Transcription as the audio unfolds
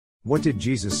What did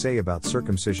Jesus say about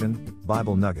circumcision?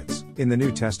 Bible nuggets. In the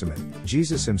New Testament,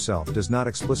 Jesus himself does not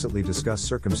explicitly discuss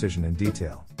circumcision in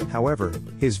detail. However,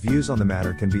 his views on the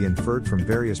matter can be inferred from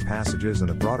various passages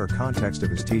and the broader context of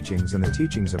his teachings and the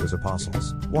teachings of his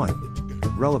apostles.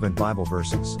 1. Relevant Bible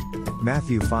verses.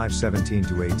 Matthew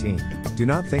 5:17-18. Do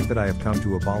not think that I have come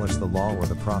to abolish the law or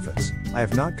the prophets. I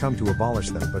have not come to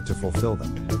abolish them but to fulfill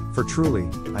them. For truly,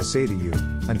 I say to you,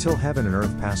 until heaven and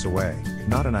earth pass away,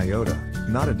 not an iota,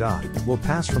 not a dot, will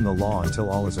pass from the law until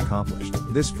all is accomplished.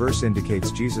 This verse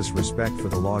indicates Jesus' respect for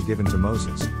the law given to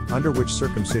Moses, under which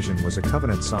circumcision was a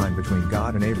covenant sign between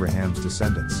God and Abraham's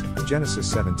descendants. Genesis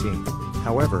 17.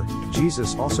 However,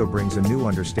 Jesus also brings a new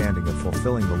understanding of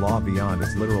fulfilling the law beyond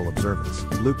its literal observance.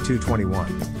 Luke 2:21.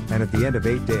 And at the end of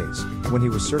 8 days, when he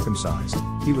was circumcised,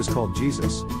 he was called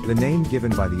Jesus, the name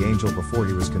given by the angel before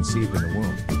he was conceived in the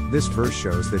womb. This verse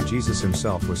shows that Jesus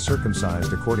himself was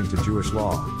circumcised according to Jewish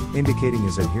law, indicating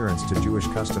his adherence to Jewish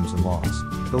customs and laws.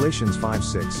 Galatians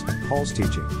 5:6, Paul's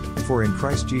teaching, for in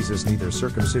Christ Jesus neither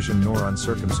circumcision nor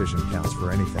uncircumcision counts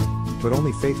for anything, but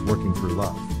only faith working through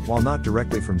love. While not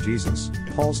directly from Jesus,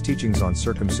 Paul's teachings on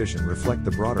circumcision reflect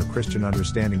the broader Christian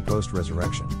understanding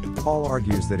post-resurrection. Paul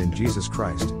argues that in Jesus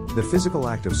Christ, the physical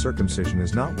act of circumcision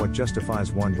is not what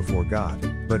justifies one before God,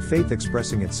 but faith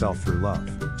expressing itself through love.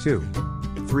 2.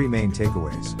 3 main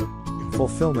takeaways.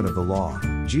 Fulfillment of the law.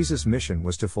 Jesus' mission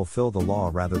was to fulfill the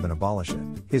law rather than abolish it.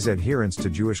 His adherence to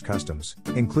Jewish customs,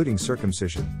 including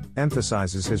circumcision,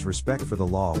 emphasizes his respect for the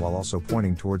law while also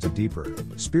pointing towards a deeper,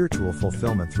 spiritual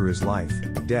fulfillment through his life,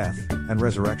 death, and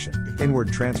resurrection.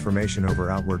 Inward transformation over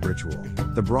outward ritual.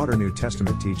 The broader New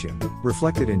Testament teaching,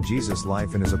 reflected in Jesus'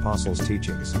 life and his apostles'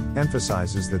 teachings,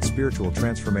 emphasizes that spiritual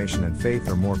transformation and faith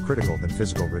are more critical than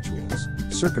physical rituals.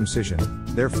 Circumcision,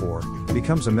 therefore,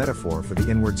 becomes a metaphor for the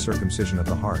inward circumcision of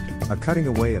the heart, a cutting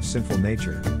away of sinful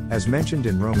nature, as mentioned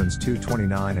in Romans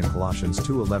 2:29 and Colossians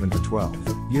 2:11-12.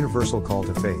 Universal call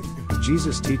to faith.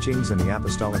 Jesus' teachings and the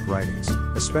apostolic writings,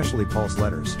 especially Paul's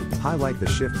letters, highlight the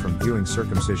shift from viewing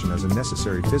circumcision as a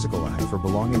necessary physical act for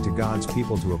belonging to God's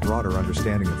people to a broader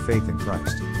understanding of faith in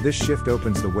Christ. This shift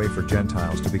opens the way for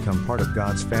Gentiles to become part of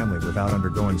God's family without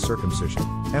undergoing circumcision,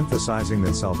 emphasizing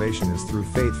that salvation is through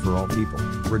faith for all people,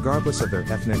 regardless of their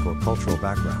ethnic or cultural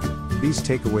background. These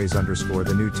takeaways underscore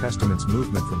the New Testament's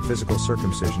movement from physical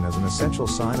circumcision as an essential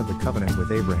sign of the covenant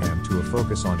with Abraham to a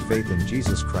focus on faith in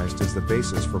Jesus Christ as the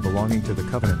basis for belonging to the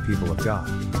covenant people of God.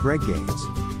 Greg Gaines.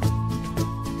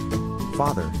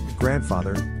 Father,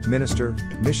 grandfather, minister,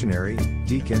 missionary,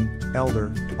 deacon,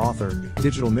 elder, author,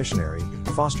 digital missionary,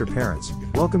 foster parents.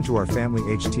 Welcome to our family.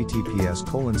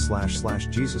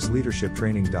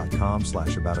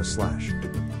 https://jesusleadershiptraining.com/about us/